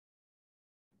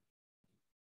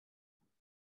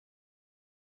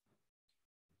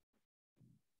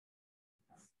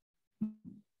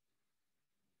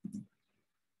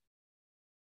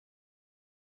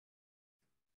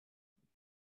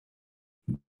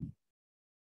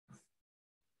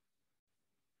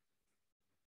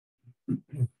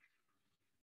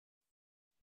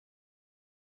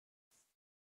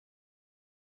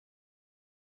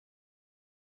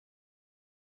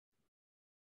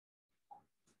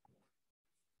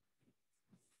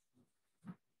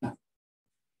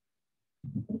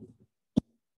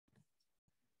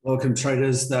Welcome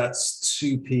traders, that's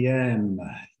 2 p.m.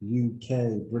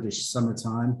 UK British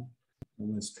summertime,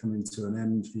 almost coming to an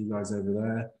end for you guys over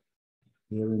there.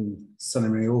 Here in sunny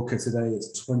Mallorca today,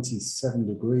 it's 27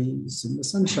 degrees in the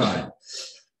sunshine.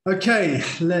 Okay,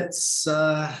 let's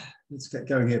get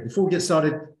going here. Before we get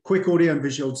started, quick audio and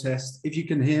visual test. If you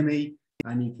can hear me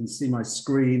and you can see my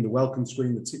screen, the welcome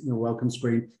screen, the Tickmill welcome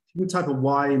screen, you can type a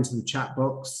Y into the chat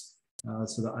box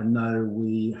so that I know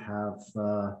we have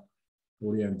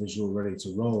audio and visual ready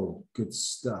to roll. Good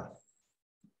stuff.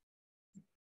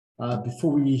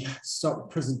 Before we start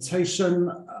the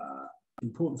presentation,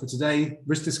 important for today,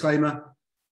 risk disclaimer.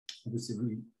 Obviously,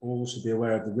 we all should be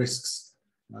aware of the risks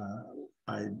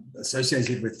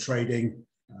associated with trading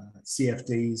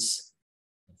CFDs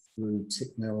through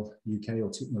Tickmill UK or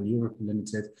Tickmill Europe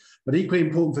Limited. But equally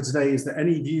important for today is that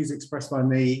any views expressed by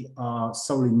me are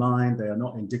solely mine. They are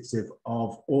not indicative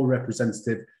of or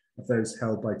representative of those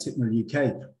held by Tickmill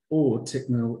UK or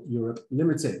Tickmill Europe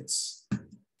Limited.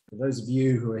 For those of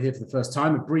you who are here for the first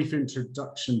time, a brief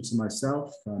introduction to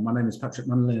myself. My name is Patrick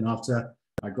Munnelly, and after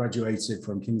I graduated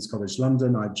from King's College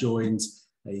London, I joined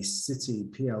a City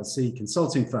PLC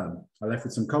consulting firm. I left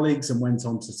with some colleagues and went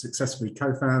on to successfully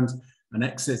co-found and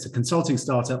exit a consulting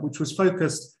startup which was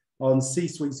focused on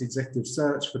C-suite executive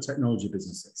search for technology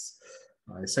businesses.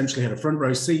 I essentially had a front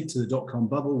row seat to the dot-com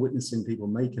bubble, witnessing people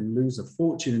make and lose a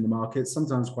fortune in the market,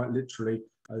 sometimes quite literally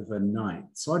overnight.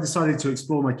 So I decided to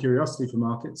explore my curiosity for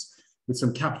markets. With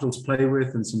some capital to play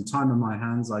with and some time on my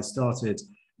hands, I started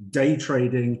day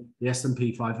trading the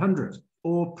S&P 500,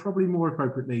 or probably more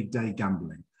appropriately, day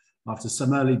gambling. After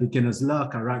some early beginner's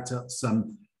luck, I racked up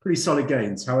some pretty solid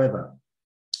gains. However,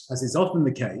 as is often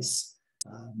the case,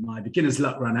 my beginner's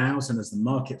luck ran out, and as the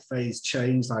market phase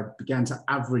changed, I began to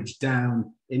average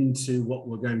down into what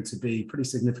were going to be pretty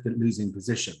significant losing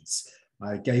positions.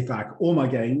 I gave back all my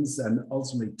gains and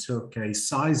ultimately took a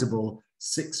sizable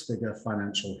six-figure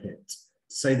financial hit. To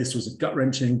say this was a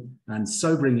gut-wrenching and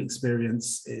sobering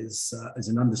experience is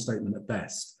an understatement at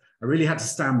best. I really had to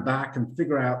stand back and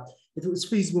figure out if it was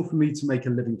feasible for me to make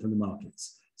a living from the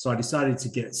markets. So I decided to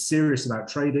get serious about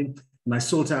trading, and I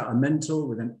sought out a mentor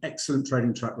with an excellent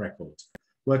trading track record.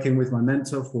 Working with my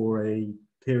mentor for a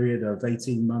period of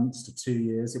 18 months to 2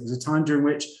 years, it was a time during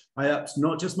which I upped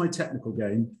not just my technical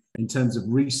game in terms of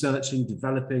researching,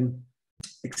 developing,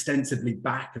 extensively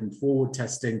back and forward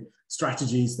testing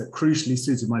strategies that crucially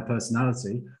suited my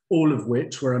personality, all of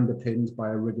which were underpinned by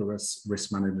a rigorous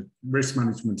risk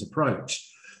management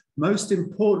approach. Most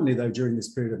importantly, though, during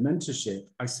this period of mentorship,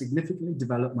 I significantly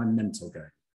developed my mental game.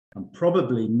 And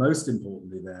probably most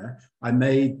importantly there, I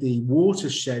made the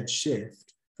watershed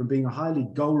shift from being a highly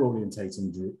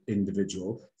goal-orientated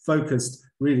individual, focused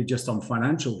really just on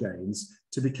financial gains,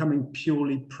 to becoming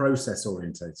purely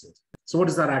process-orientated. So what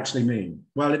does that actually mean?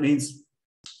 Well, it means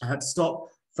I had to stop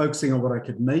focusing on what I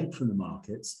could make from the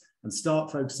markets and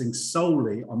start focusing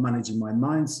solely on managing my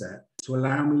mindset to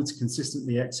allow me to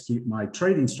consistently execute my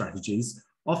trading strategies,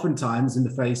 oftentimes in the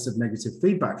face of negative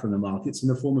feedback from the markets in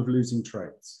the form of losing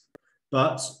trades.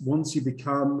 But once you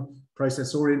become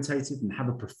process orientated and have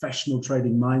a professional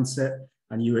trading mindset,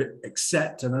 and you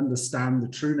accept and understand the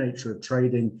true nature of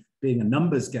trading being a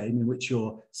numbers game in which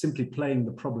you're simply playing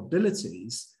the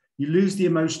probabilities, you lose the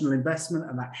emotional investment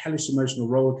and that hellish emotional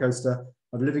roller coaster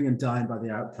of living and dying by the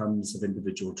outcomes of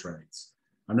individual trades.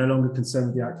 I'm no longer concerned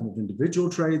with the outcome of individual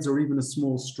trades or even a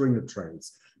small string of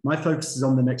trades. My focus is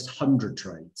on the next 100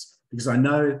 trades, because I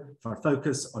know if I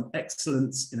focus on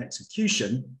excellence in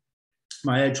execution,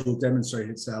 my edge will demonstrate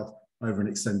itself over an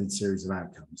extended series of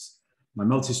outcomes. My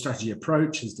multi-strategy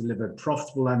approach has delivered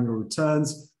profitable annual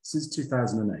returns since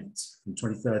 2008. In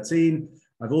 2013,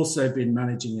 I've also been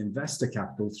managing investor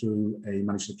capital through a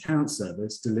managed account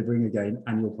service, delivering again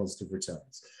annual positive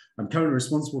returns. I'm currently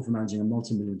responsible for managing a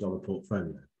multi-million-dollar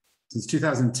portfolio. Since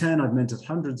 2010, I've mentored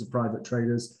hundreds of private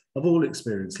traders of all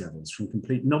experience levels, from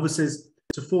complete novices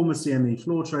to former CME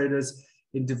floor traders,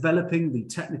 in developing the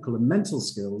technical and mental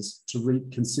skills to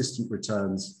reap consistent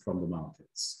returns from the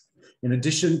markets. In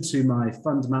addition to my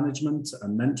fund management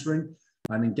and mentoring,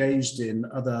 I'm engaged in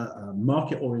other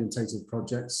market-orientated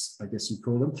projects, I guess you'd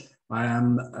call them. I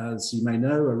am, as you may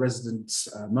know, a resident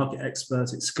market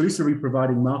expert, exclusively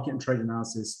providing market and trade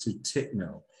analysis to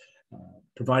Tickmill,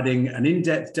 providing an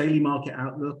in-depth daily market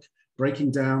outlook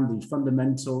breaking down the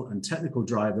fundamental and technical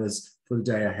drivers for the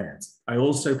day ahead. I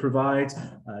also provide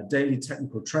daily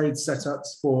technical trade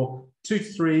setups for 2 to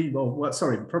 3, well,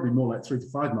 sorry, probably more like 3 to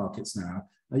 5 markets now.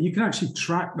 You can actually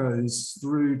track those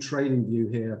through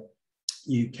TradingView here.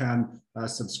 You can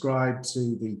subscribe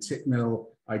to the Tickmill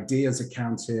Ideas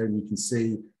account here, and you can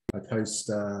see I post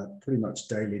pretty much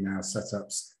daily now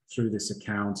setups through this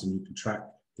account, and you can track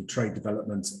the trade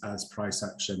development as price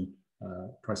action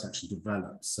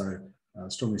develops. So I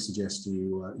strongly suggest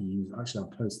you use, actually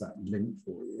I'll post that link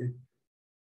for you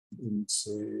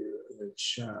into the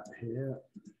chat here.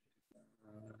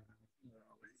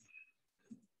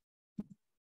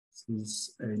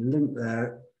 There's a link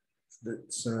there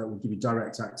that will give you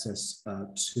direct access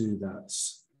to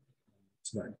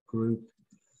that group.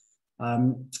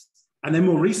 And then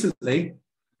more recently,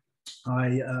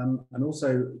 I am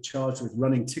also charged with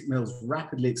running Tickmill's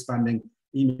rapidly expanding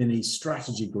E-mini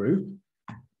strategy group.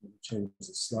 Change the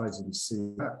slides and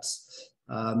see that.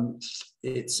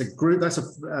 It's a group, that's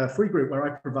a free group where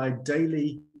I provide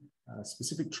daily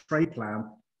specific trade plan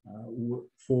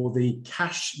for the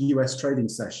cash US trading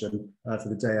session for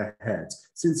the day ahead.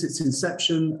 Since its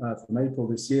inception from April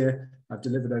this year, I've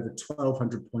delivered over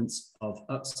 1,200 points of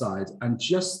upside. And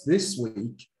just this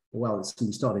week, well, it's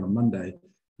going to be starting on Monday,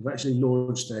 we've actually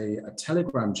launched a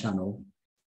Telegram channel.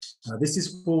 This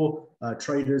is for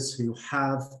traders who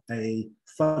have a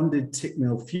funded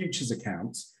Tickmill futures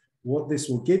account. What this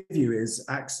will give you is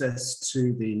access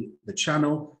to the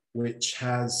channel, which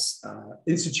has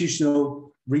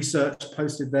institutional research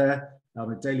posted there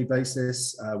on a daily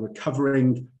basis. We're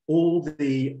covering all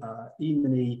the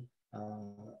E-mini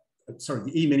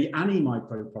and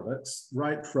E-micro products,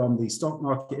 right from the stock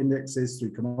market indexes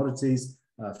through commodities,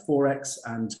 Forex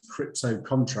and crypto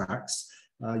contracts.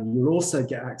 You'll also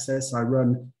get access. I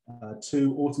run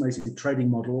 2 automated trading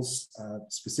models,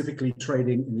 specifically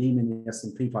trading in the E-mini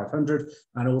S&P 500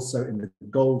 and also in the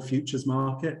gold futures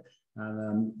market.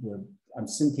 I'm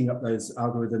syncing up those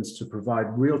algorithms to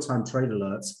provide real-time trade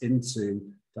alerts into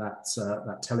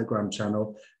that Telegram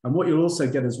channel. And what you'll also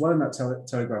get as well in that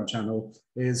Telegram channel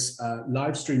is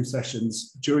live stream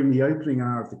sessions during the opening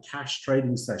hour of the cash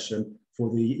trading session for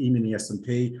the E-mini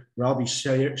S&P, where I'll be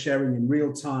sharing in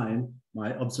real time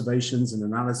my observations and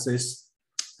analysis,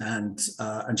 and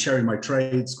sharing my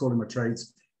trades, calling my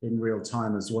trades in real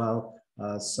time as well.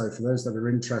 So for those that are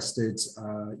interested,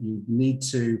 you need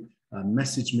to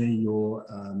message me your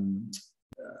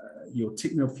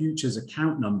Tickmill Futures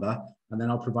account number, and then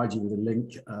I'll provide you with a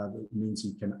link that means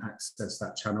you can access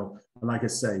that channel. And like I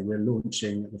say, we're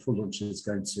launching, the full launch is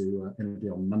going to be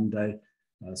on Monday.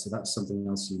 So that's something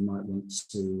else you might want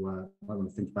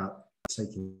to think about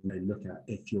taking a look at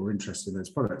if you're interested in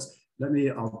those products.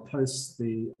 I'll post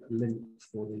the link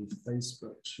for the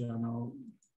Facebook channel.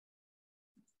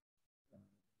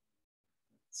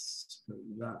 Let's put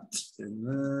that in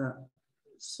there.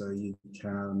 So you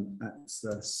can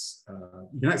access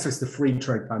the free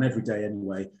trade plan every day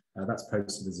anyway. That's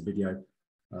posted as a video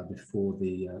before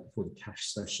the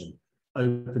cash session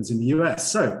opens in the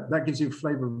US. So that gives you a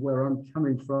flavor of where I'm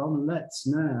coming from. Let's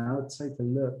now take a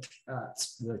look at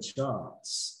the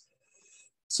charts.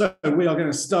 So we are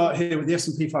going to start here with the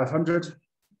S&P 500.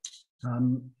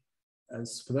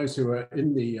 As for those who are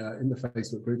in the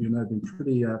Facebook group, you know, I've been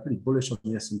pretty bullish on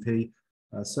the S&P.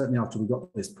 Certainly after we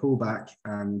got this pullback,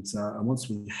 and once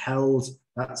we held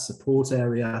that support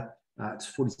area at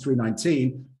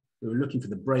 43.19, we were looking for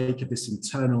the break of this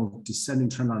internal descending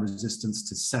trendline resistance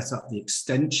to set up the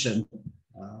extension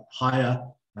higher,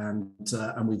 and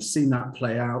we've seen that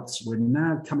play out. We're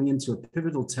now coming into a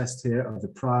pivotal test here of the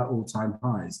prior all-time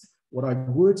highs. What I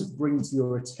would bring to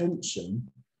your attention,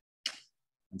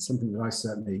 and something that I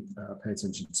certainly pay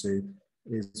attention to,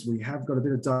 is we have got a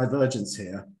bit of divergence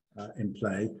here in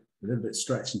play, a little bit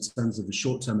stretched in terms of the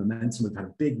short-term momentum. We've had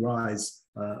a big rise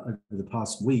over the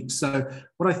past week. So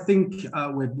what I think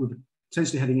we're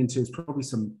potentially heading into is probably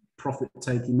some profit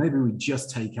taking. Maybe we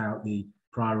just take out the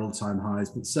prior all-time highs,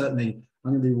 but certainly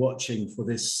I'm going to be watching for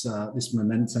this this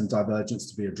momentum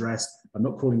divergence to be addressed. I'm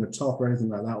not calling a top or anything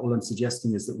like that. All I'm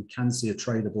suggesting is that we can see a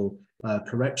tradable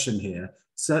correction here.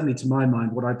 Certainly, to my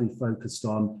mind, what I'd be focused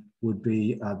on would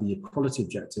be the equality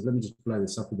objective. Let me just blow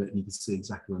this up a bit and you can see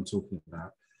exactly what I'm talking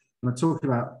about. When I talk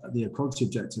about the equality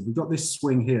objective, we've got this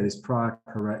swing here, this prior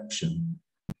correction.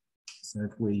 So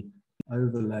if we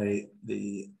overlay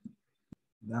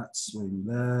that swing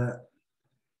there,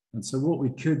 and so what we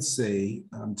could see,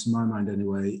 to my mind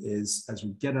anyway, is as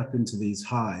we get up into these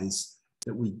highs,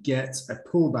 that we get a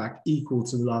pullback equal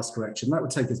to the last correction. That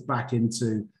would take us back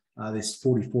into this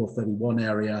 44.31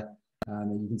 area.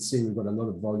 And you can see we've got a lot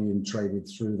of volume traded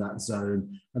through that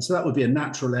zone. And so that would be a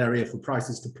natural area for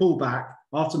prices to pull back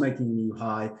after making a new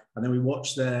high. And then we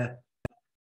watch their,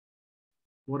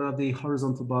 what are the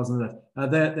horizontal bars on the left?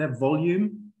 Their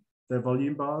volume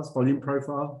bars, volume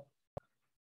profile.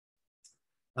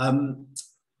 What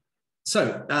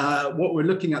we're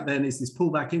looking at then is this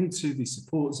pullback into the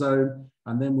support zone,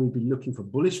 and then we'll be looking for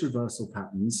bullish reversal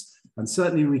patterns. And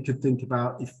certainly we could think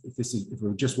about if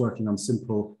we're just working on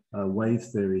simple wave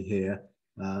theory here,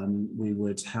 we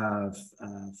would have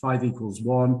 5 equals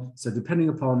 1. So depending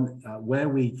upon where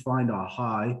we find our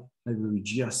high, maybe we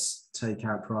just take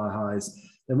out prior highs.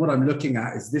 Then what I'm looking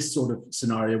at is this sort of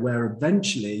scenario where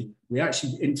eventually we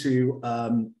actually into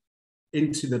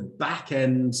the back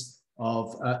end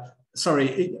of,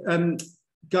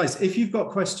 guys, if you've got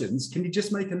questions, can you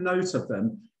just make a note of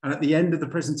them? And at the end of the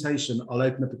presentation, I'll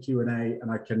open up a Q&A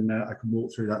and I can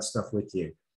walk through that stuff with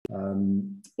you.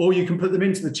 Or you can put them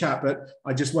into the chat, but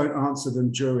I just won't answer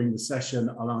them during the session.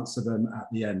 I'll answer them at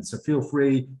the end. So feel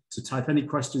free to type any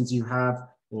questions you have,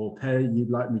 or pair you'd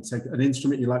like me to take, an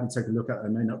instrument you'd like me to take a look at. I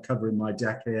may not cover in my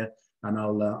deck here, and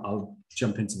I'll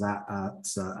jump into that at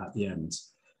the end.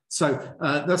 So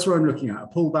that's what I'm looking at, a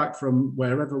pullback from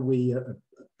wherever we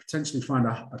potentially find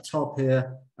a top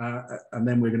here, and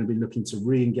then we're going to be looking to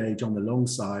re-engage on the long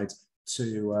side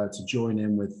to join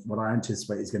in with what I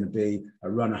anticipate is going to be a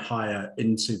run higher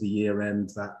into the year end.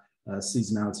 That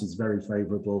seasonality is very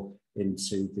favorable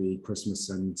into the Christmas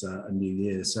and New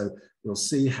Year. So we'll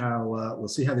see how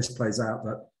this plays out.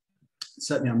 But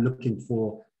certainly, I'm looking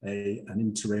for an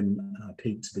interim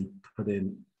peak to be put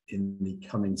in the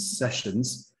coming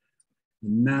sessions.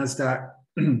 NASDAQ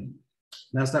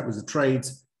was a trade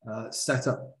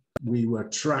setup we were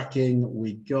tracking.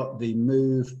 We got the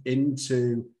move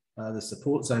into the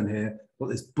support zone here. Got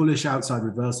this bullish outside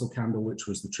reversal candle, which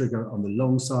was the trigger on the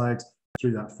long side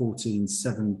through that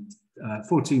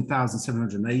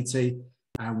 14,780,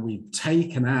 and we've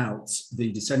taken out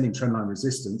the descending trendline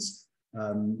resistance.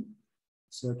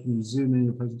 So can you zoom in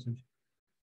your presentation?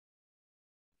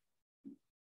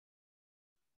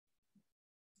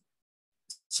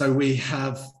 So we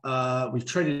have we've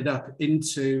traded up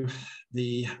into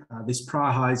the this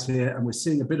prior highs here, and we're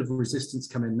seeing a bit of resistance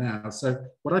come in now. So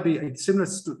what I'd be a similar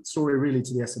story really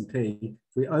to the S&P.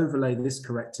 If we overlay this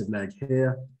corrective leg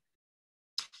here,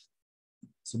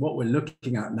 so what we're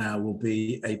looking at now will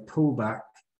be a pullback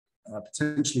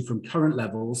potentially from current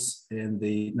levels in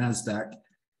the NASDAQ,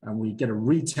 and we get a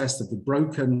retest of the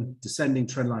broken descending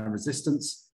trendline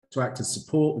resistance to act as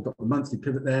support. We've got the monthly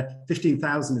pivot there.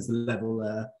 15,000 is the level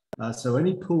there. So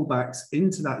any pullbacks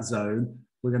into that zone,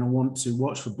 we're going to want to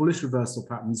watch for bullish reversal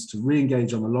patterns to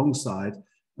re-engage on the long side.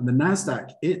 And the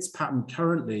NASDAQ, its pattern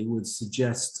currently would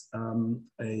suggest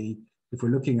if we're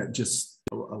looking at just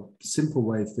a simple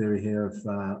wave theory here of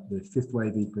the fifth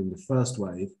wave equaling the first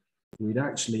wave, we'd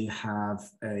actually have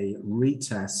a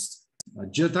retest.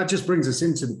 That just brings us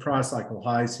into the prior cycle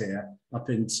highs here, up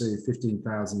into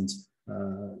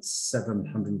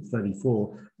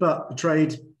 15,734. But the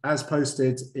trade, as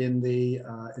posted in the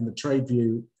trade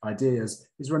view ideas,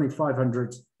 is running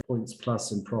 500 points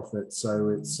plus in profit. So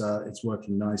it's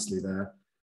working nicely there.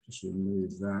 Just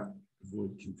remove that,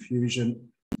 avoid confusion.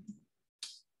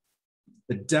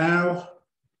 The Dow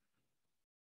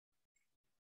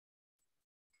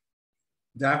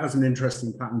has an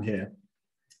interesting pattern here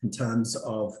in terms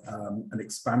of an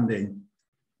expanding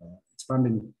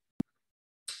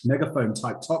megaphone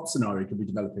type top scenario could be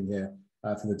developing here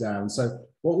for the Dow. And so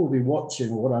what we'll be watching,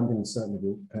 or what I'm going to certainly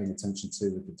be paying attention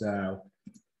to with the Dow,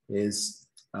 is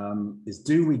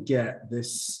do we get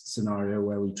this scenario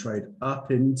where we trade up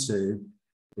into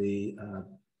the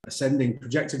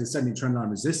projected ascending trendline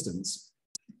resistance,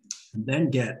 and then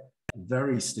get a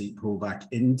very steep pullback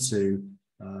into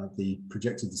the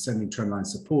projected descending trendline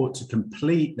support to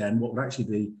complete then what would actually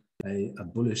be a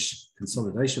bullish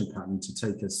consolidation pattern to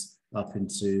take us up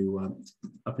into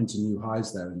new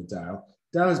highs there in the Dow.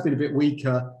 Dow has been a bit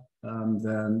weaker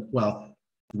than, well,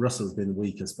 Russell's been the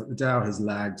weakest, but the Dow has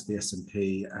lagged the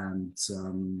S&P and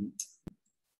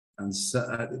the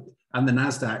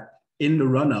NASDAQ in the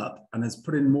run up, and has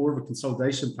put in more of a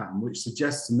consolidation pattern, which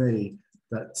suggests to me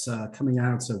that coming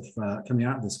out of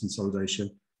this consolidation,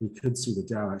 we could see the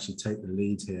Dow actually take the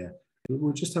lead here.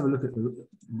 We'll just have a look at the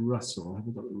Russell. Have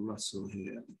we got the Russell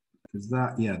here? Because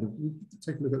that, yeah,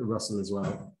 take a look at the Russell as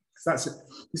well. This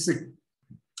is a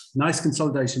nice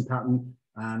consolidation pattern,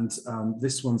 and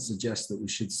this one suggests that we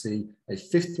should see a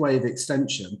fifth wave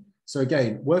extension. So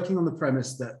again, working on the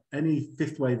premise that any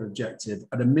fifth wave objective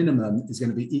at a minimum is going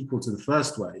to be equal to the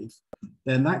first wave,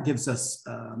 then that gives us,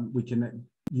 we can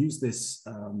use this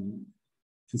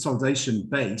consolidation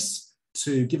base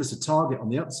to give us a target on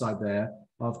the upside there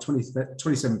of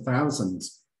 27,000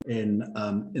 in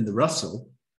the Russell.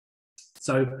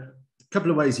 So a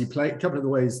couple of ways you play, a couple of the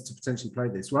ways to potentially play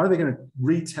this. We're either going to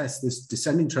retest this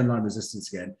descending trendline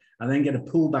resistance again and then get a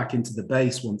pullback into the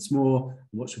base once more,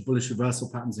 watch for bullish reversal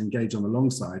patterns engage on the long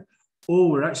side,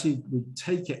 or we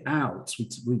take it out,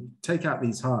 we take out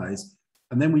these highs,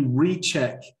 and then we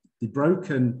recheck the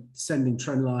broken descending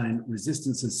trendline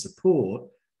resistance as support,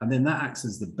 and then that acts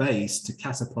as the base to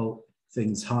catapult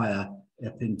things higher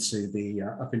up into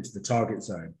the target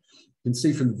zone. You can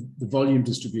see from the volume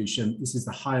distribution, this is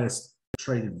the highest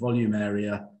traded volume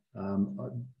area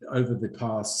over the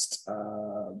past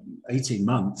 18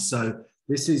 months. So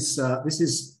this is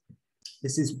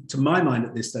to my mind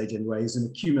at this stage anyway, is an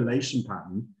accumulation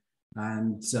pattern,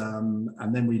 and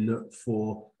then we look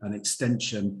for an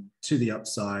extension to the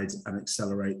upside and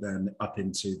accelerate then up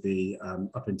into the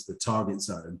target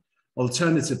zone.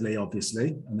 Alternatively,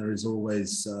 obviously, and there's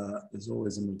always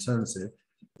an alternative,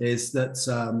 is that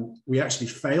we actually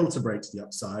fail to break to the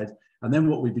upside, and then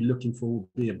what we'd be looking for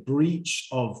would be a breach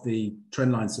of the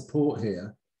trendline support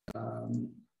here.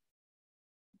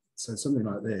 So something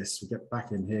like this, we get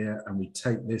back in here and we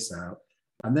take this out,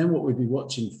 and then what we'd be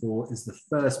watching for is the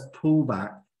first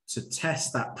pullback to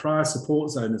test that prior support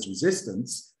zone as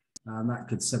resistance, and that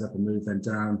could set up a move then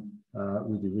down.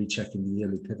 We'd be rechecking the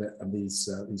yearly pivot and these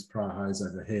prior highs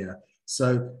over here.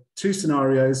 So two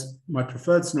scenarios. My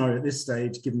preferred scenario at this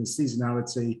stage, given the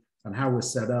seasonality and how we're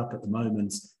set up at the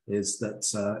moment, is that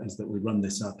we run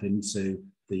this up into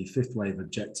the fifth wave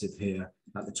objective here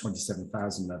at the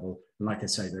 27,000 level. And like I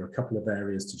say, there are a couple of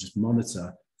areas to just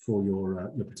monitor for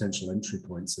your potential entry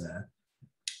points there.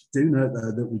 Do note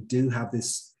though that we do have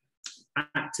this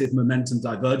active momentum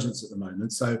divergence at the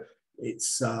moment. So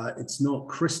it's not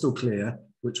crystal clear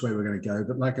which way we're going to go,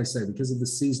 but like I say, because of the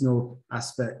seasonal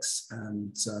aspects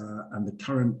and the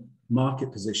current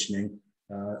market positioning,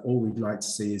 all we'd like to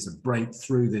see is a break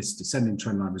through this descending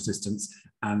trendline resistance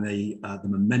and the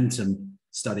momentum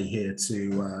study here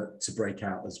to break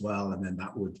out as well, and then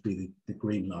that would be the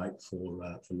green light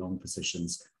for long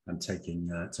positions and taking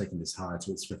this higher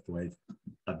to its fifth wave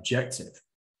objective.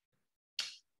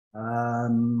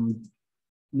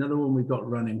 Another one we've got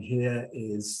running here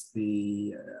is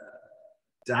the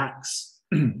DAX.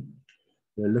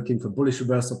 We're looking for bullish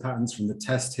reversal patterns from the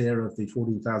test here of the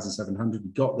 14,700.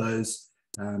 We got those,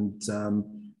 and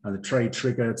the trade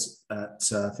triggered at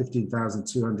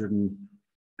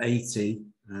 15,280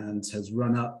 and has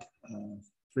run up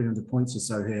 300 points or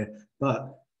so here.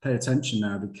 But pay attention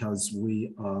now, because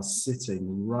we are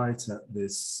sitting right at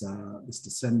this this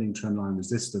descending trendline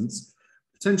resistance.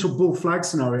 Potential bull flag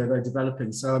scenario they're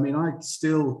developing. So I mean, I'm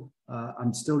still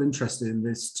interested in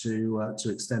this to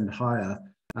extend higher.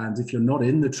 And if you're not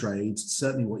in the trade,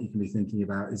 certainly what you can be thinking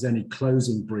about is any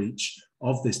closing breach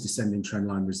of this descending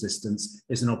trendline resistance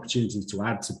is an opportunity to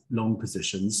add to long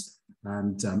positions.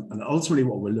 And ultimately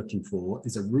what we're looking for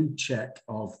is a recheck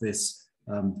of this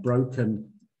broken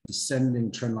descending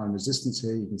trendline resistance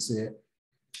here. You can see it,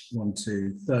 1,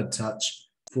 2, third touch,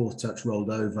 fourth touch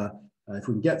rolled over. If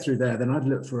we can get through there, then I'd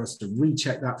look for us to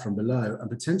recheck that from below and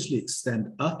potentially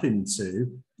extend up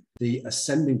into the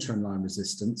ascending trendline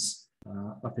resistance,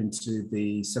 up into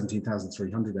the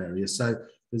 17,300 area. So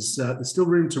there's still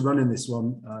room to run in this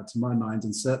one, to my mind,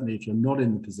 and certainly if you're not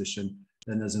in the position,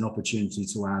 then there's an opportunity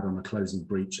to add on a closing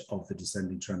breach of the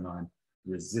descending trendline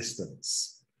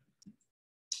resistance.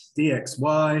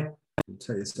 DXY, we'll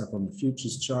take this up on the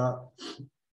futures chart.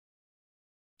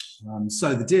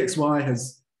 So the DXY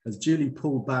has duly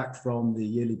pulled back from the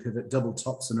yearly pivot double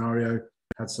top scenario,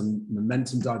 had some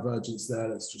momentum divergence there.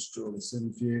 Let's just draw this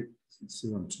in for you. See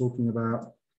what I'm talking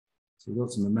about. So we've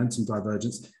got some momentum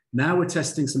divergence. Now we're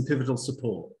testing some pivotal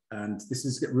support, and this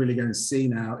is really going to see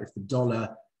now if the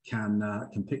dollar can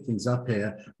pick things up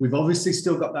here. We've obviously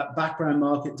still got that background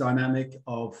market dynamic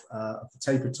of the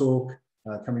taper talk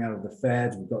coming out of the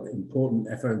Fed. We've got the important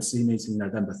FOMC meeting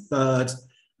November 3rd,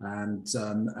 and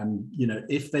you know,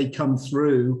 if they come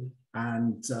through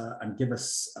and give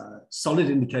us a solid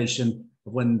indication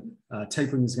of when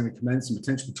tapering is going to commence and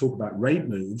potentially talk about rate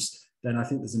moves, then I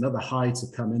think there's another high to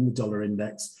come in the dollar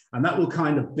index, and that will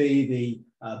kind of be the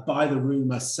buy the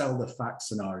rumor, sell the fact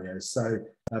scenario. So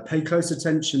pay close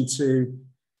attention to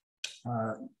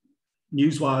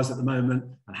news wires at the moment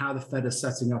and how the Fed are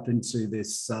setting up into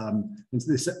this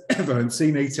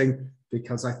FOMC meeting,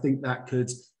 because I think that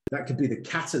could be the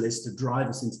catalyst to drive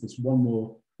us into this one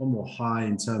more high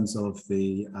in terms of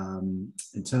the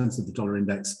dollar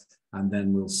index and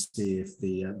then we'll see if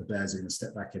the bears are going to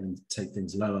step back in and take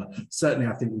things lower. Certainly,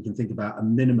 I think we can think about a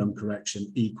minimum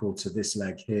correction equal to this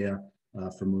leg here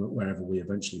from wherever we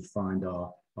eventually find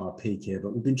our peak here.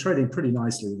 But we've been trading pretty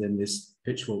nicely within this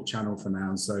pitchfork channel for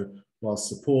now. So while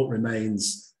support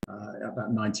remains at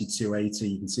about 92.80,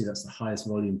 you can see that's the highest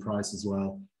volume price as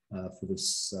well for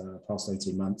this past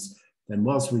 18 months. Then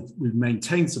whilst we've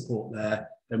maintained support there,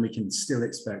 then we can still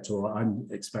expect, or I'm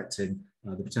expecting,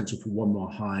 the potential for one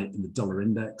more high in the dollar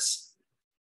index.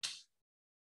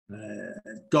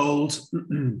 Gold.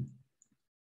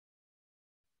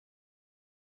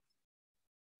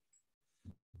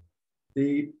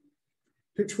 The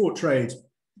pitchfork trade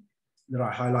that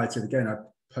I highlighted, again, I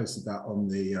posted that on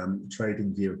the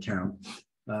Trading View account,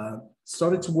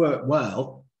 started to work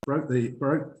well, broke the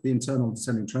internal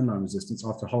descending trendline resistance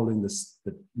after holding the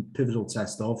pivotal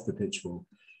test of the pitchfork.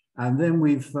 And then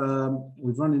we've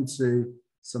run into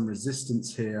some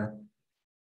resistance here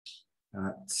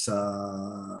at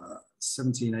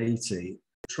 1780,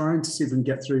 trying to see if we can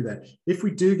get through there. If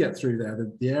we do get through there,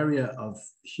 the area of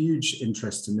huge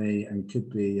interest to me and could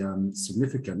be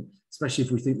significant, especially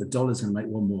if we think the dollar is going to make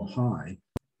one more high,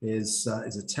 is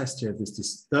a test here of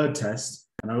this third test.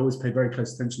 And I always pay very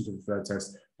close attention to the third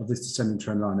test of this descending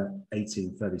trend line at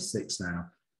 1836 now.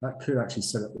 That could actually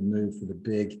set up the move for the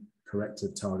big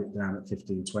corrective target down at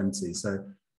 1520. So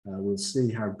we'll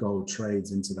see how gold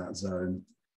trades into that zone.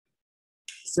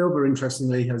 Silver,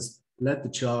 interestingly, has led the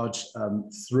charge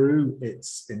through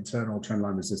its internal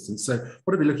trendline resistance. So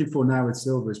what I'll be looking for now with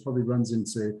silver is probably runs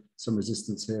into some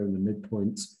resistance here in the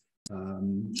midpoint,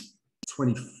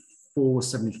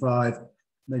 24.75,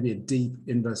 maybe a deep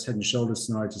inverse head and shoulder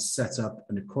scenario to set up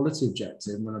an equality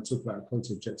objective. And when I talk about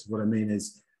equality objective, what I mean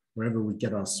is wherever we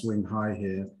get our swing high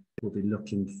here, we'll be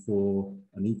looking for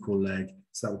an equal leg.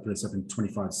 So that will put us up in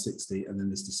 25.60, and then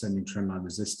this descending trendline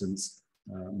resistance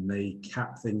may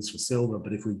cap things for silver.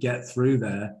 But if we get through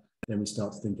there, then we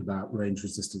start to think about range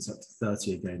resistance up to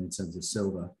 30 again in terms of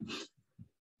silver.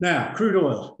 Now, crude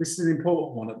oil. This is an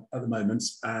important one at the moment,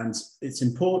 and it's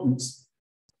important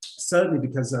certainly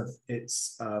because of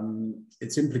its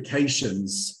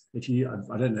implications. If you,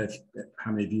 I don't know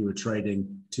how many of you were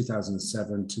trading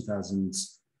 2007,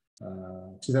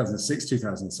 2006,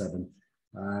 2007,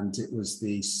 and it was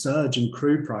the surge in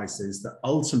crude prices that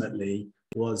ultimately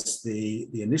was the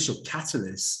initial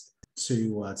catalyst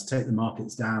to take the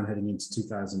markets down heading into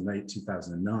 2008,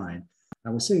 2009.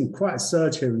 And we're seeing quite a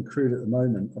surge here in crude at the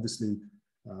moment. Obviously,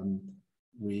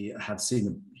 we have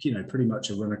seen, pretty much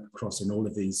a run across in all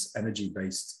of these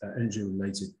energy-based,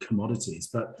 energy-related commodities.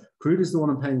 But crude is the one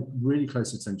I'm paying really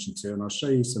close attention to, and I'll show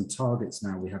you some targets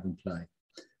now we have in play.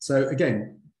 So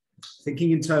again,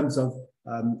 thinking in terms of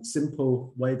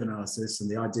simple wave analysis and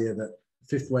the idea that the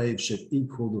fifth wave should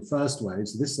equal the first wave.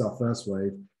 So this is our first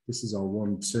wave. This is our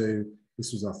 1, 2.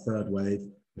 This was our third wave.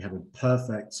 We have a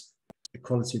perfect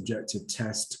equality objective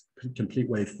test, complete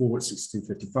wave forward,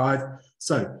 62.55.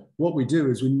 So what we do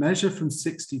is we measure from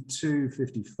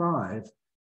 62.55,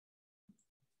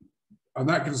 and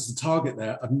that gives us a target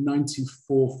there of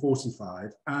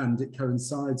 94.45, and it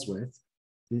coincides with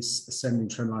this ascending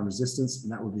trendline resistance,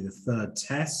 and that would be the third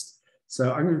test.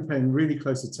 So I'm going to be paying really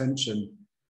close attention.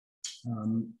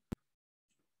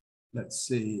 Let's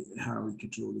see how we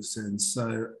could draw this in.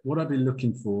 So what I'd be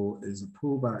looking for is a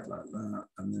pullback like that,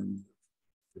 and then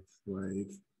fifth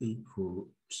wave equal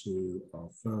to our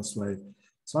first wave.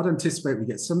 So I'd anticipate we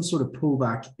get some sort of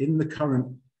pullback in the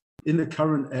current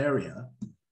area.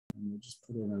 And we'll just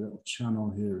put in a little channel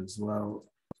here as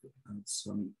well, and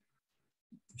some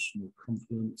additional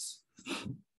confluence.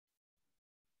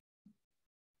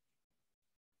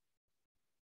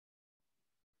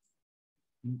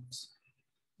 Oops.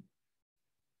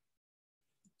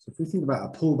 So if we think about a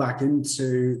pullback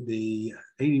into the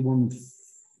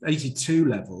 82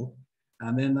 level,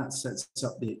 and then that sets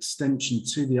up the extension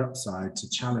to the upside to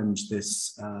challenge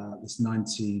this, this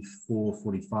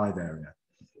 94.45 area.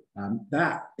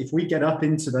 That, if we get up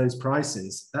into those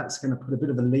prices, that's going to put a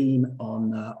bit of a lean on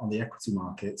the equity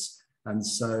markets. And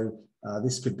so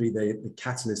this could be the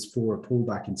catalyst for a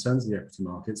pullback in terms of the equity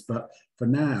markets. But for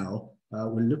now,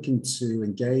 we're looking to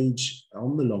engage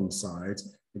on the long side.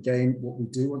 Again, what we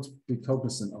do want to be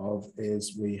cognizant of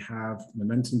is we have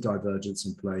momentum divergence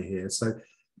in play here. So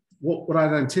what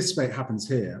I'd anticipate happens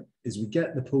here is we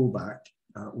get the pullback,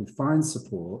 we find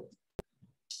support,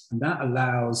 and that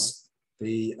allows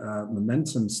the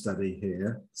momentum study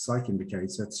here, psych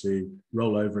indicator, to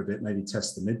roll over a bit, maybe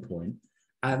test the midpoint.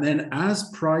 And then as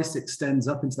price extends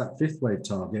up into that fifth wave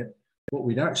target, what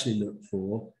we'd actually look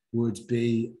for would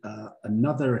be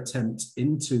another attempt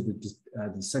into the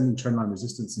descending trendline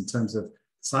resistance in terms of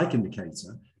psych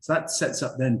indicator. So that sets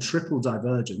up then triple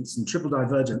divergence, and triple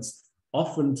divergence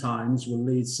oftentimes will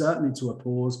lead certainly to a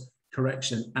pause,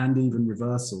 correction, and even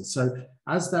reversal. So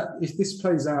if this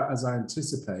plays out as I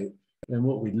anticipate, then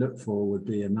what we'd look for would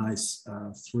be a nice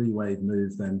three-wave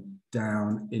move then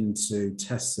down into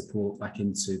test support back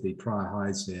into the prior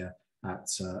highs here at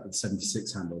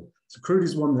 76 handle. So crude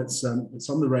is one that's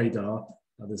on the radar.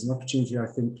 There's an opportunity, I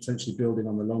think, potentially building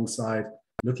on the long side,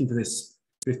 looking for this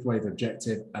fifth wave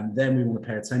objective, and then we want to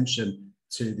pay attention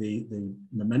to the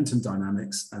momentum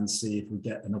dynamics and see if we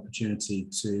get an opportunity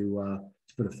to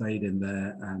put a fade in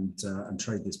there and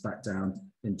trade this back down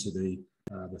into the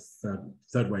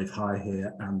third wave high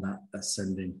here and that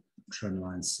ascending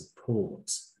trendline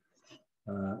support.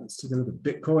 Let's take a look at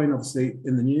Bitcoin, obviously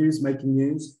in the news, making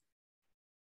news.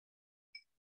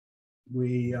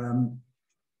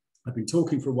 I've been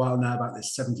talking for a while now about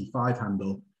this 75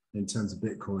 handle in terms of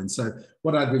Bitcoin. So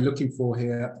what I'd be looking for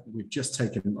here, we've just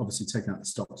obviously taken out the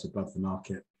stops above the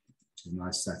market, which is a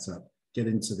nice setup. Get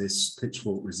into this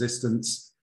pitchfork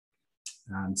resistance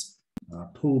and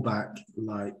pull back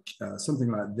like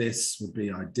something like this would be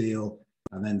ideal,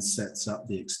 and then sets up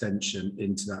the extension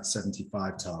into that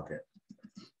 75 target.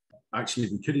 Actually,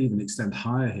 we could even extend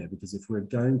higher here, because if we're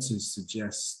going to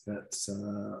suggest that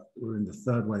we're in the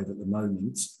third wave at the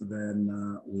moment, then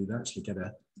we'd actually get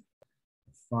a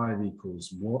 5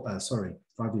 equals 1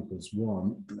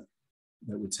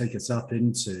 that would take us up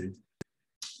into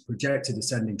projected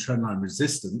ascending trendline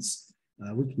resistance.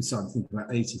 We could be starting to think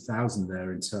about 80,000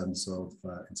 there in terms of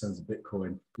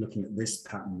Bitcoin. Looking at this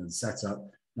pattern and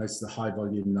setup, notice the high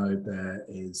volume node there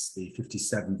is the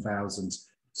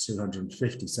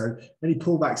 57,250. So any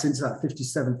pullbacks into that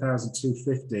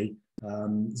 57,250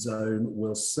 zone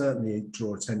will certainly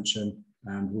draw attention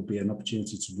and will be an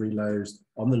opportunity to reload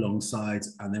on the long side,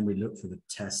 and then we look for the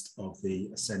test of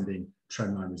the ascending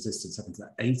trendline resistance up into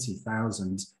that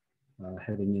 80,000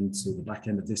 heading into the back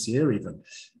end of this year even.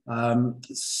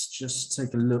 Let's just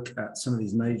take a look at some of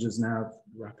these majors now,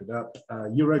 wrap it up.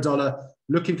 Euro dollar,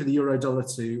 looking for the euro dollar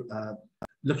to,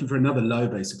 looking for another low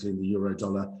basically in the euro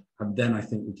dollar, and then I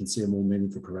think we can see a more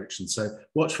meaningful correction. So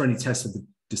watch for any tests of the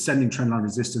descending trendline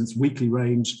resistance, weekly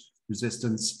range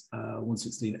resistance,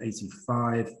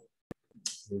 116.85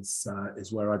 is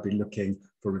where I'd be looking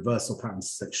for reversal patterns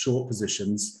to set short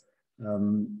positions.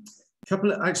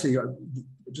 Actually, I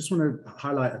just want to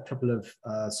highlight a couple of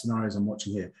scenarios I'm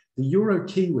watching here. The Euro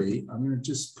Kiwi, I'm going to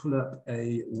just pull up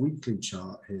a weekly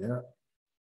chart here,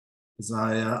 because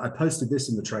I posted this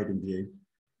in the trading view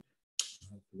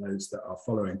for those that are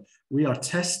following. We are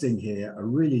testing here a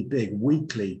really big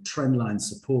weekly trendline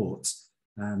support,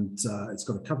 and it's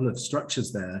got a couple of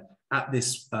structures there at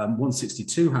this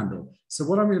 162 handle. So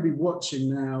what I'm going to be watching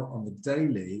now on the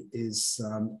daily is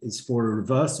for a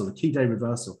reversal, a key day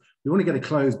reversal. We want to get a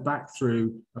close back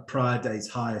through a prior day's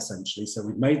high, essentially. So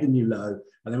we've made the new low,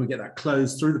 and then we get that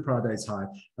close through the prior day's high,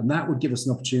 and that would give us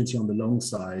an opportunity on the long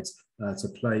side to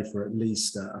play for at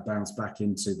least a bounce back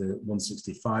into the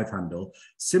 165 handle.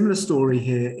 Similar story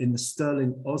here in the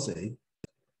sterling Aussie.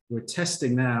 We're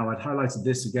testing now. I'd highlighted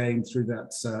this again through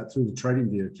the trading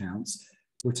view accounts.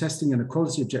 We're testing an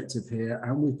equality objective here,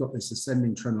 and we've got this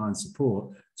ascending trendline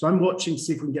support. So I'm watching to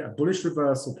see if we can get a bullish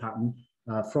reversal pattern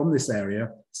from this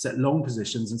area, set long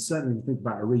positions, and certainly think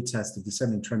about a retest of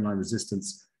descending trendline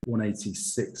resistance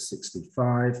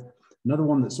 186.65. Another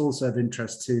one that's also of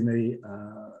interest to me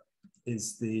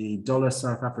is the dollar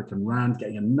South African rand,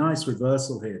 getting a nice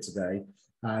reversal here today.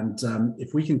 And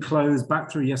if we can close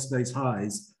back through yesterday's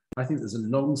highs, I think there's a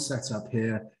long setup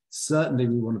here. Certainly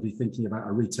we want to be thinking about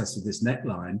a retest of this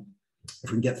neckline.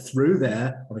 If we can get through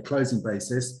there on a closing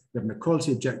basis, we have an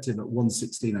equality objective at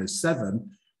 116.07,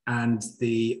 and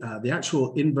the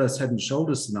actual inverse head and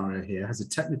shoulders scenario here has a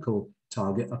technical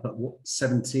target up at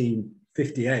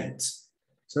 1758.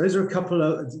 So those are a couple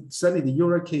of, certainly the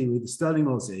Euro Kiwi, the Sterling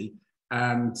Aussie,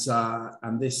 and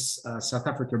this South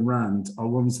African rand are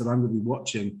ones that I'm going to be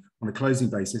watching on a closing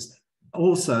basis.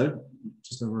 Also,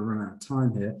 just over run out of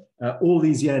time here, all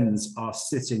these yens are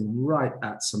sitting right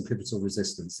at some pivotal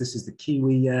resistance. This is the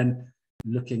Kiwi yen,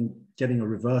 getting a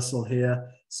reversal here.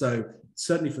 So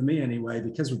certainly for me anyway,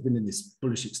 because we've been in this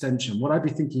bullish extension, what I'd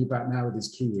be thinking about now with this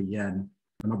Kiwi yen,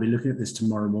 and I'll be looking at this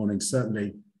tomorrow morning,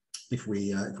 certainly if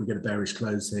we get a bearish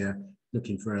close here,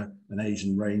 looking for an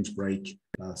Asian range break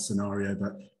scenario,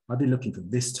 but I'd be looking for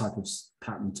this type of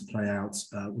pattern to play out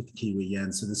with the Kiwi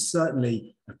yen. So there's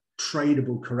certainly a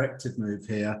tradable corrective move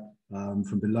here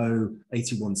from below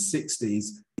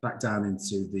 81.60s back down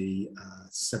into the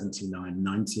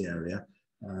 79.90 area.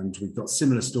 And we've got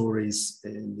similar stories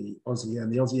in the Aussie yen.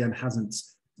 The Aussie yen the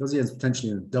Aussie yen's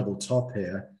potentially in a double top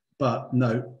here, but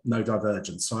no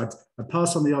divergence. So I'd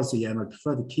pass on the Aussie yen. I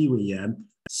prefer the Kiwi yen.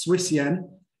 Swiss yen,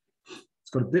 it's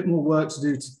got a bit more work to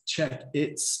do to check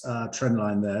its trend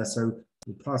line there. So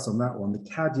we'll pass on that one. The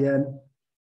CAD yen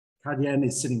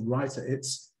is sitting right at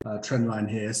its trend line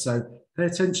here. So pay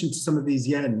attention to some of these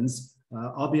yens.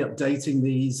 I'll be updating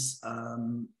these.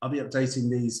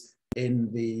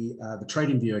 In the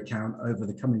TradingView account over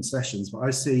the coming sessions, but I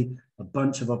see a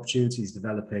bunch of opportunities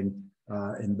developing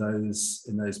in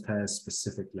those pairs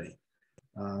specifically.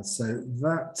 So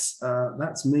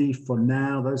that's me for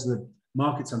now. Those are the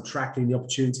markets I'm tracking, the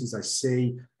opportunities I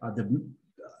see.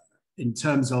 In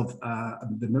terms of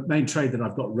the main trade that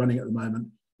I've got running at the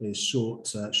moment is short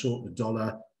the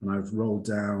dollar, and I've rolled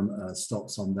down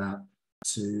stops on that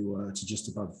to just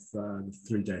above the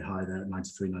 3-day high there at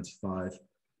 93.95.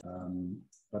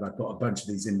 But I've got a bunch of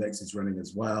these indexes running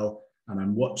as well, and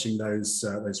I'm watching those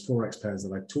forex pairs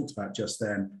that I talked about just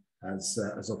then as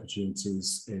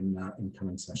opportunities in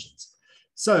coming sessions.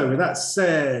 So with that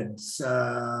said,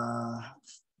 so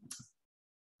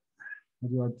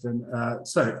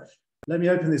let me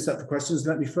open this up for questions.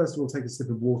 Let me first of all take a sip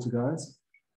of water, guys.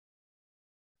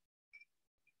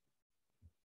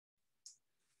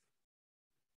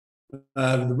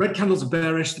 The red candles are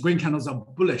bearish, the green candles are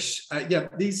bullish. Yeah,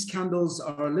 these candles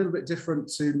are a little bit different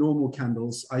to normal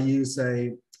candles. I use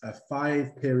a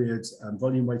 5-period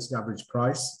volume weighted average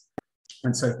price.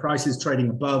 And so price is trading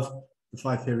above the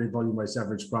 5-period volume weighted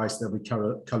average price, they'll be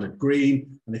colored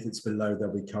green. And if it's below,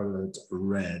 they'll be colored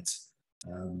red,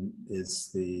 is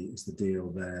the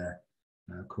deal there,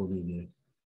 Cornelia.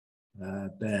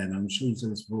 Ben, I'm sure you've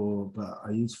said this before, but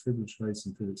I use fibber trace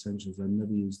and fibber extensions. I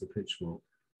never use the pitchfork.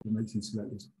 It makes you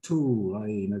select this tool,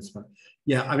 i.e. notify.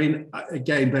 Yeah, I mean,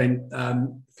 again,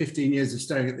 Ben, 15 years of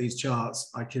staring at these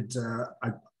charts, I could,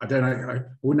 I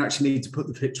wouldn't actually need to put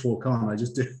the pitchfork on. I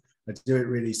do it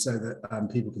really so that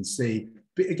people can see.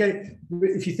 But again,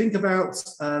 if you think about,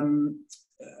 I've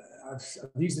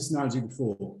used this analogy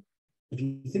before. If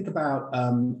you think about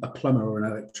a plumber or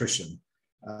an electrician,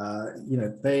 you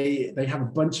know, they have a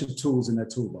bunch of tools in their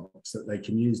toolbox that they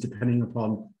can use depending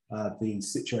upon the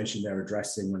situation they're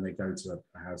addressing when they go to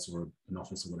a house or an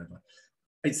office or whatever.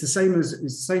 It's the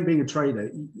same being a trader.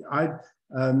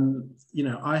 You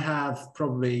know, I have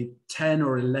probably 10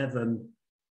 or 11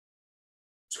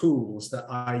 tools that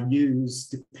I use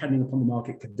depending upon the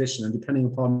market condition and depending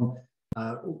upon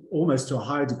almost to a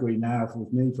higher degree now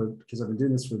with me because I've been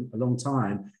doing this for a long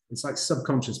time. It's like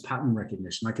subconscious pattern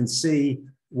recognition. I can see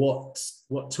what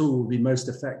tool will be most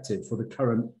effective for the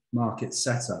current market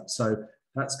setup. So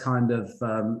that's kind of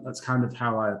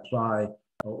how I apply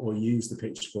or use the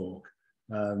pitchfork.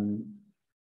 So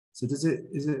is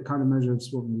it kind of measure of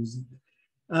sport music?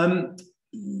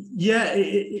 Yeah,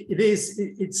 it is.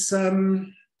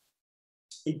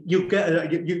 You'll get.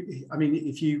 I mean,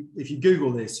 if you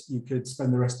Google this, you could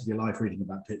spend the rest of your life reading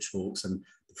about pitchforks and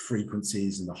the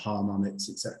frequencies and the harmonics,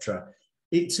 etc.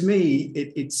 To me,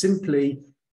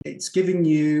 it's giving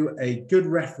you a good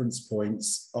reference point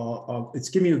of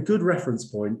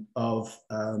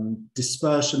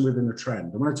dispersion within a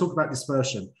trend. And when I talk about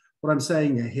dispersion, what I'm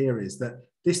saying here is that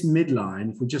this midline,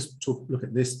 if we just look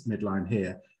at this midline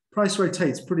here, price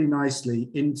rotates pretty nicely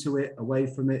into it, away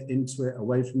from it, into it,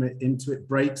 away from it, into it,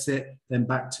 breaks it, then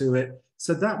back to it.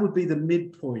 So that would be the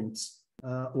midpoint,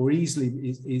 or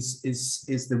easily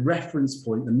is the reference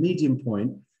point, the medium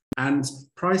point. And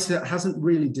price hasn't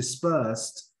really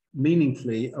dispersed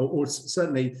meaningfully, or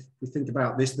certainly if we think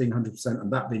about this being 100%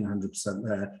 and that being 100%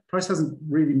 there, price hasn't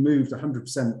really moved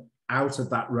 100% out of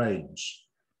that range.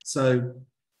 So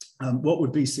what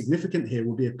would be significant here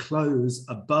will be a close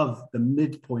above the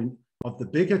midpoint of the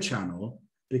bigger channel,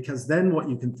 because then what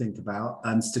you can think about,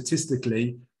 and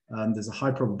statistically, there's a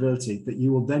high probability that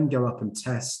you will then go up and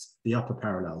test the upper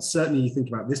parallels. Certainly you think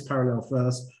about this parallel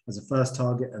first as a first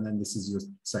target, and then this is your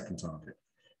second target.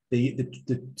 The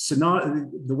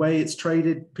scenario, the way it's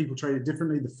traded, people trade it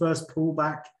differently. The first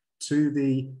pullback to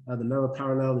the lower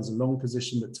parallel is a long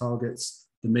position that targets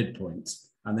the midpoint.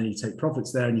 And then you take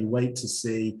profits there and you wait to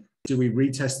see, do we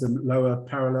retest the lower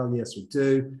parallel? Yes, we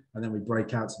do. And then we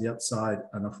break out to the upside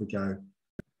and off we go.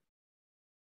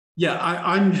 Yeah,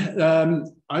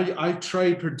 I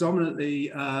trade predominantly,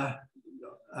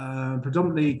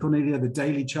 Cornelia, the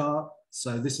daily chart.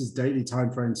 So this is daily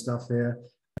time frame stuff here.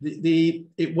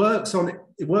 It works on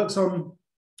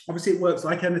obviously it works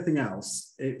like anything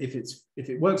else. If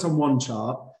it works on one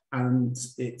chart and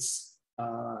it's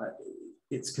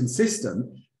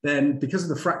consistent, then because of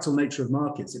the fractal nature of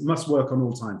markets, it must work on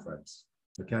all time frames.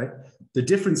 Okay. The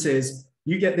difference is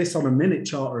you get this on a minute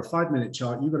chart or a 5-minute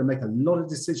chart, you've got to make a lot of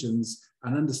decisions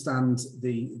and understand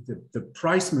the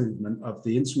price movement of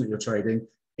the instrument you're trading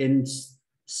in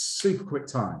super quick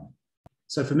time.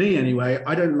 So for me anyway,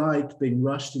 I don't like being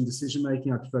rushed in decision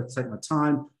making. I prefer to take my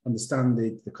time, understand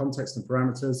the context and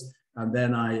parameters, and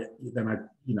then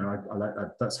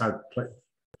that's how I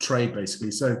trade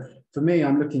basically. So for me,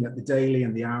 I'm looking at the daily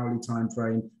and the hourly time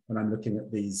frame when I'm looking at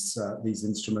these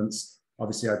instruments.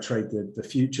 Obviously, I trade the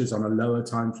futures on a lower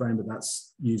time frame, but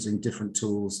that's using different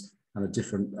tools and a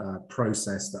different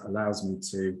process that allows me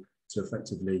to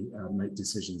effectively make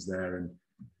decisions there and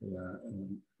a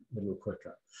little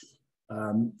quicker.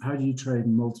 How do you trade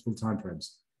multiple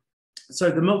timeframes? So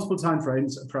the multiple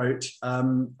timeframes approach,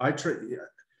 I trade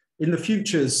in the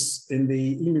futures, in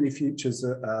the E-mini futures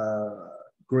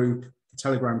group,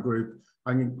 Telegram group.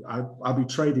 I'll be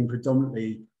trading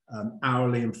predominantly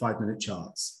hourly and 5-minute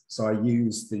charts. So I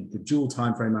use the dual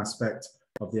timeframe aspect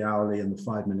of the hourly and the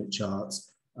 5-minute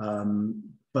charts.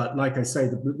 But like I say,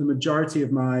 the majority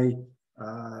of my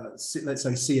let's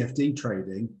say CFD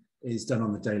trading is done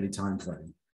on the daily time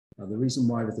frame. The reason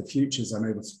why with the futures I'm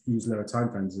able to use lower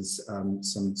timeframes is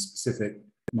some specific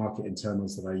market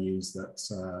internals that I use that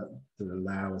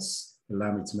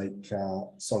allow me to make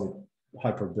solid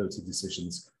high probability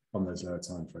decisions on those lower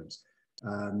timeframes.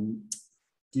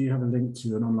 Do you have a link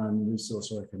to an online resource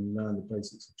where I can learn the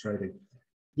basics of trading?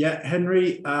 Yeah,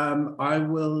 Henry, I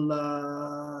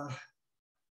will.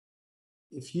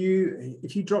 If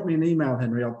you drop me an email,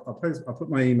 Henry, I'll put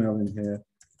my email in here.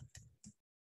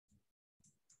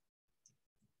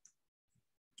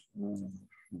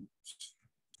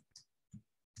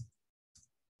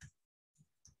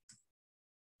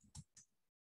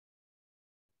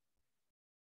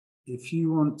 If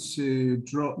you want to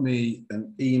drop me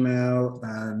an email,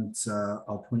 and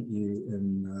I'll point you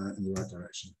in the right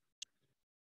direction.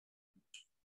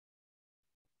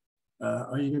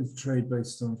 Are you going to trade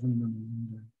based on fundamental?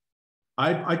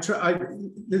 I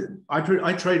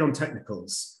trade on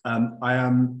technicals. I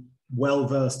am well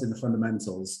versed in the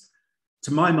fundamentals.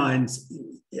 To my mind,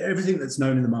 everything that's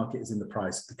known in the market is in the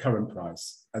price, the current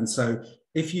price. And so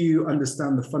if you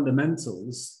understand the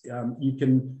fundamentals, you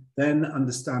can then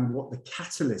understand what the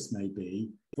catalyst may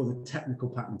be for the technical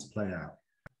pattern to play out.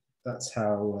 That's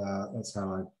how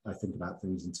I think about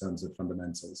things in terms of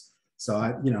fundamentals. So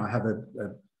I have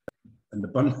an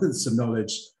abundance of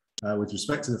knowledge with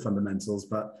respect to the fundamentals,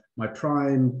 but my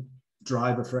prime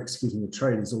driver for executing a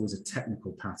trade is always a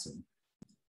technical pattern.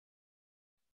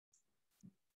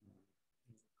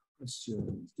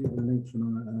 Questions? Do you have a link for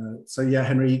so yeah,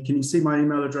 Henry, can you see my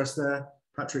email address there?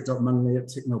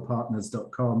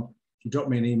 patrick.mungley@tickmillpartners.com. If you drop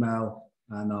me an email,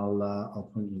 and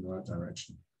I'll point you in the right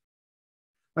direction.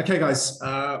 Okay, guys,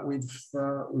 we've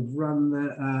run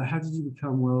the. How did you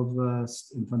become well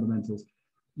versed in fundamentals?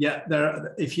 Yeah,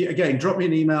 if you again drop me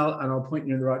an email, and I'll point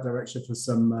you in the right direction for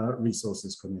some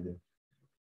resources, Cornelia.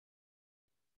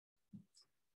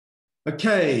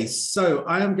 Okay, so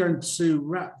I am going to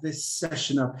wrap this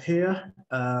session up here.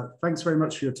 Thanks very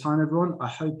much for your time, everyone. I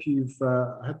hope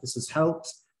this has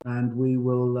helped, and we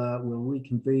will we'll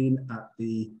reconvene at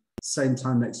the same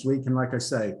time next week. And like I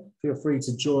say, feel free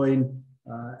to join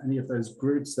any of those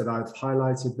groups that I've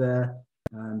highlighted there,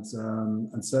 and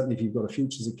certainly if you've got a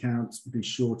futures account, be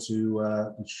sure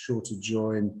to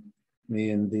join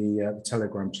me in the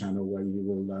Telegram channel, where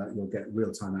you'll get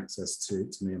real-time access to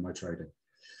me and my trading.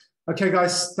 Okay,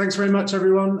 guys, thanks very much,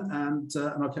 everyone, and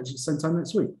I'll catch you at the same time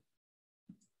next week.